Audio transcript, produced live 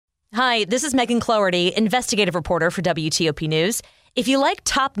Hi, this is Megan Cloherty, investigative reporter for WTOP News. If you like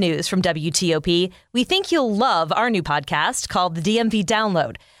top news from WTOP, we think you'll love our new podcast called The DMV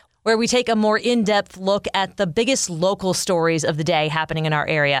Download, where we take a more in-depth look at the biggest local stories of the day happening in our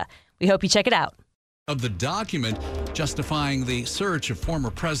area. We hope you check it out. Of the document justifying the search of former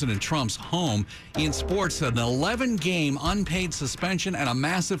President Trump's home. In sports, an 11-game unpaid suspension and a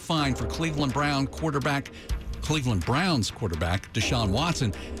massive fine for Cleveland Browns quarterback Deshaun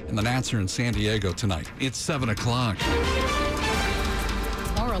Watson, and the Nats are in San Diego tonight. It's 7 o'clock.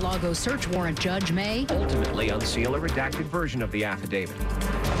 Mar-a-Lago search warrant judge may ultimately unseal a redacted version of the affidavit.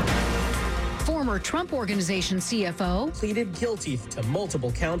 Former Trump Organization CFO pleaded guilty to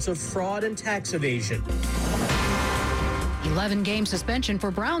multiple counts of fraud and tax evasion. 11-game suspension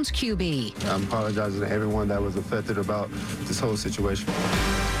for Browns QB. I'm apologizing to everyone that was affected about this whole situation.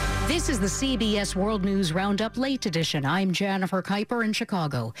 This is the CBS World News Roundup Late Edition. I'm Jennifer Kuiper in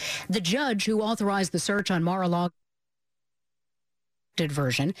Chicago. The judge who authorized the search on Mar-a-Lago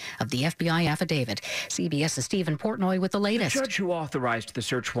version of the FBI affidavit. CBS's Stephen Portnoy with the latest. The judge who authorized the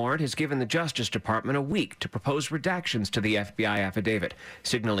search warrant has given the Justice Department a week to propose redactions to the FBI affidavit,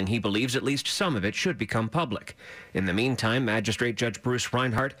 signaling he believes at least some of it should become public. In the meantime, Magistrate Judge Bruce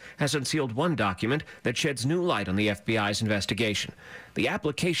Reinhart has unsealed one document that sheds new light on the FBI's investigation. The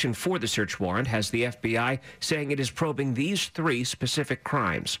application for the search warrant has the FBI saying it is probing these three specific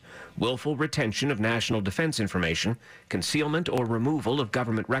crimes: willful retention of national defense information, concealment or removal of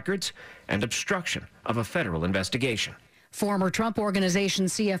government records, and obstruction of a federal investigation. Former Trump Organization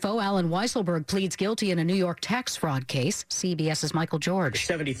CFO Alan Weisselberg pleads guilty in a New York tax fraud case. CBS's Michael George.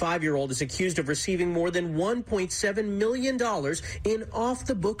 The 75-year-old is accused of receiving more than $1.7 million in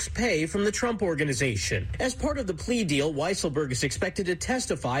off-the-books pay from the Trump Organization. As part of the plea deal, Weisselberg is expected to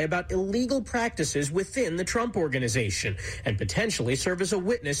testify about illegal practices within the Trump Organization and potentially serve as a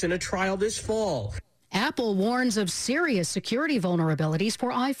witness in a trial this fall. Apple warns of serious security vulnerabilities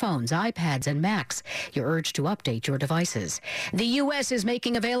for iPhones, iPads, and Macs. You're urged to update your devices. The U.S. is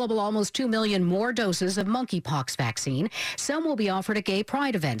making available almost 2 million more doses of monkeypox vaccine. Some will be offered at gay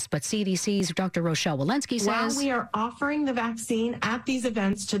pride events, but CDC's Dr. Rochelle Walensky says, while we are offering the vaccine at these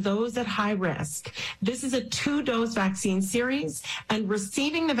events to those at high risk, this is a 2-dose vaccine series, and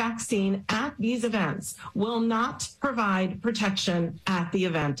receiving the vaccine at these events will not provide protection at the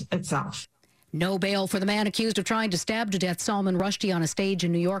event itself. No bail for the man accused of trying to stab to death Salman Rushdie on a stage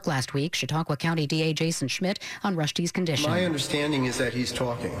in New York last week. Chautauqua County DA Jason Schmidt on Rushdie's condition. My understanding is that he's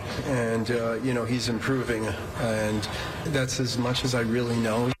talking and, he's improving, and that's as much as I really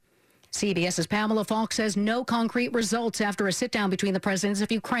know. CBS's Pamela Falk says no concrete results after a sit-down between the presidents of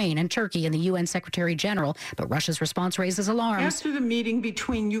Ukraine and Turkey and the UN Secretary General, but Russia's response raises alarms. After the meeting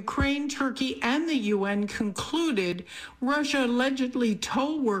between Ukraine, Turkey, and the UN concluded, Russia allegedly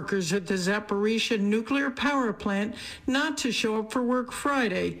told workers at the Zaporizhzhia nuclear power plant not to show up for work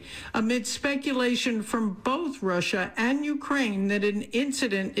Friday, amid speculation from both Russia and Ukraine that an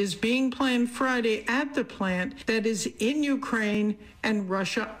incident is being planned Friday at the plant that is in Ukraine and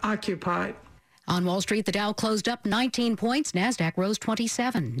Russia occupied. On Wall Street, the Dow closed up 19 points. NASDAQ rose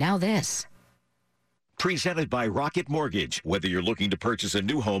 27. Now this. Presented by Rocket Mortgage. Whether you're looking to purchase a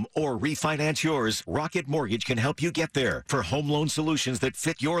new home or refinance yours, Rocket Mortgage can help you get there. For home loan solutions that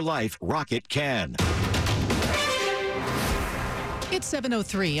fit your life, Rocket can. It's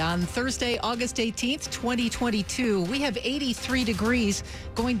 7:03 on Thursday, August 18th, 2022. We have 83 degrees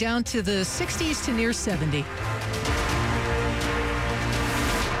going down to the 60s to near 70.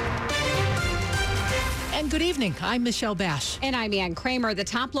 And good evening. I'm Michelle Bash. And I'm Ann Kramer. The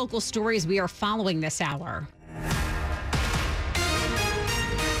top local stories we are following this hour.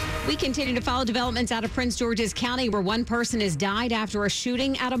 We continue to follow developments out of Prince George's County, where one person has died after a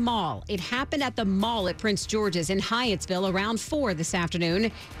shooting at a mall. It happened at the mall at Prince George's in Hyattsville around 4 this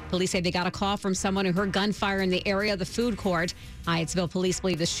afternoon. Police say they got a call from someone who heard gunfire in the area of the food court. Hyattsville police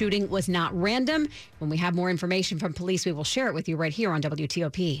believe the shooting was not random. When we have more information from police, we will share it with you right here on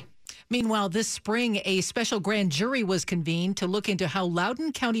WTOP. Meanwhile, this spring, a special grand jury was convened to look into how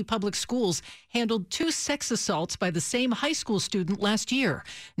Loudoun County Public Schools handled 2 sex assaults by the same high school student last year.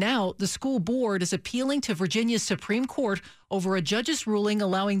 Now, the school board is appealing to Virginia's Supreme Court over a judge's ruling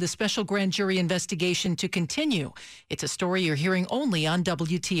allowing the special grand jury investigation to continue. It's a story you're hearing only on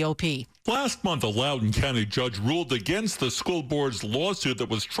WTOP. Last month, a Loudoun County judge ruled against the school board's lawsuit that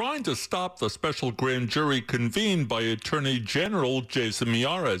was trying to stop the special grand jury convened by Attorney General Jason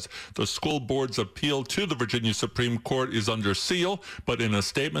Miyares. The school board's appeal to the Virginia Supreme Court is under seal, but in a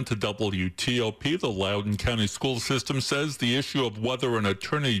statement to WTOP, the Loudoun County school system says the issue of whether an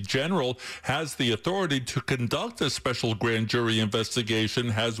Attorney General has the authority to conduct a special grand grand jury investigation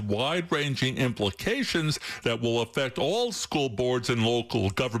has wide-ranging implications that will affect all school boards and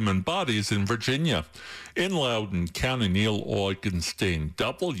local government bodies in Virginia. In Loudoun County, Neil Augenstein,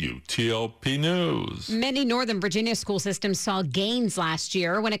 WTOP News. Many Northern Virginia school systems saw gains last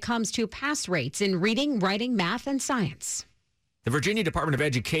year when it comes to pass rates in reading, writing, math, and science. The Virginia Department of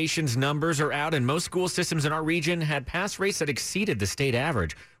Education's numbers are out, and most school systems in our region had pass rates that exceeded the state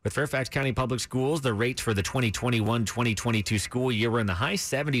average. With Fairfax County Public Schools, the rates for the 2021-2022 school year were in the high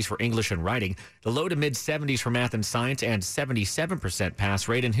 70s for English and writing, the low to mid 70s for math and science, and 77% pass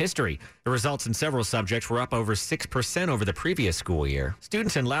rate in history. The results in several subjects were up over 6% over the previous school year.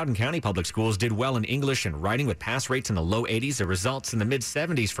 Students in Loudoun County Public Schools did well in English and writing with pass rates in the low 80s, the results in the mid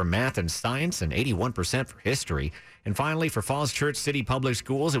 70s for math and science, and 81% for history. And finally, for Falls Church City Public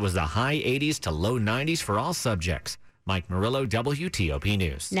Schools, it was the high 80s to low 90s for all subjects. Mike Murillo, WTOP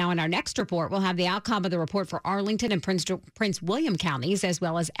News. Now, in our next report, we'll have the outcome of the report for Arlington and Prince William counties, as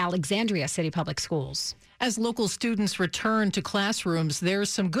well as Alexandria City Public Schools. As local students return to classrooms, there's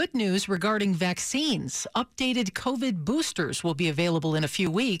some good news regarding vaccines. Updated COVID boosters will be available in a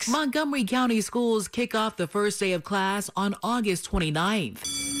few weeks. Montgomery County schools kick off the first day of class on August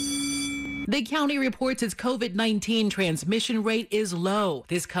 29th. The county reports its COVID-19 transmission rate is low.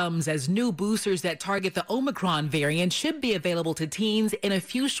 This comes as new boosters that target the Omicron variant should be available to teens in a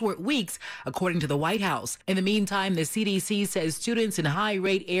few short weeks, according to the White House. In the meantime, the CDC says students in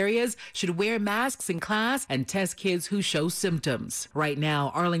high-rate areas should wear masks in class and test kids who show symptoms. Right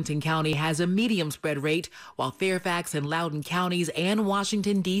now, Arlington County has a medium spread rate, while Fairfax and Loudoun counties and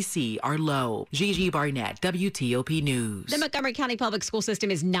Washington, D.C. are low. Gigi Barnett, WTOP News. The Montgomery County Public School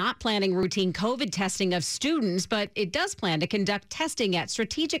System is not planning routine COVID testing of students, but it does plan to conduct testing at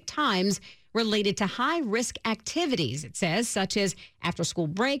strategic times related to high-risk activities, it says, such as after school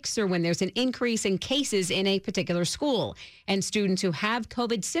breaks or when there's an increase in cases in a particular school. And students who have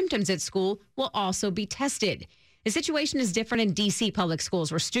COVID symptoms at school will also be tested. The situation is different in D.C. public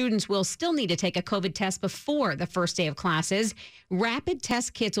schools, where students will still need to take a COVID test before the first day of classes. Rapid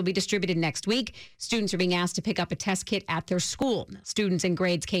test kits will be distributed next week. Students are being asked to pick up a test kit at their school. Students in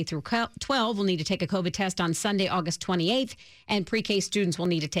grades K through 12 will need to take a COVID test on Sunday, August 28th, and pre-K students will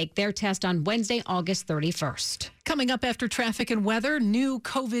need to take their test on Wednesday, August 31st. Coming up after traffic and weather, new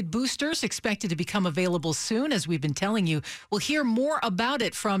COVID boosters expected to become available soon, as we've been telling you. We'll hear more about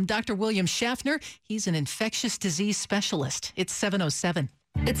it from Dr. William Schaffner. He's an infectious disease specialist. It's 7:07.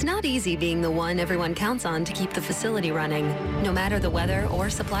 It's not easy being the one everyone counts on to keep the facility running, no matter the weather or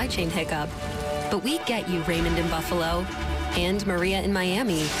supply chain hiccup. But we get you, Raymond in Buffalo, and Maria in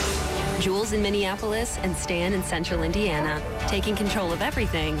Miami, Jules in Minneapolis, and Stan in Central Indiana, taking control of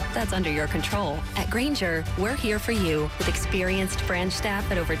everything that's under your control. At Grainger, we're here for you with experienced branch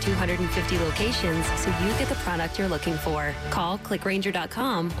staff at over 250 locations, so you get the product you're looking for. Call, click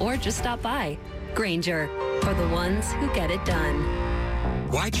Grainger.com, or just stop by. Grainger, for the ones who get it done.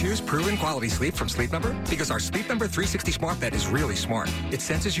 Why choose proven quality sleep from Sleep Number? Because our Sleep Number 360 smart bed is really smart. It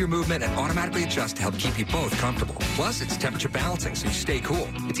senses your movement and automatically adjusts to help keep you both comfortable. Plus, it's temperature balancing so you stay cool.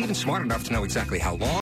 It's even smart enough to know exactly how long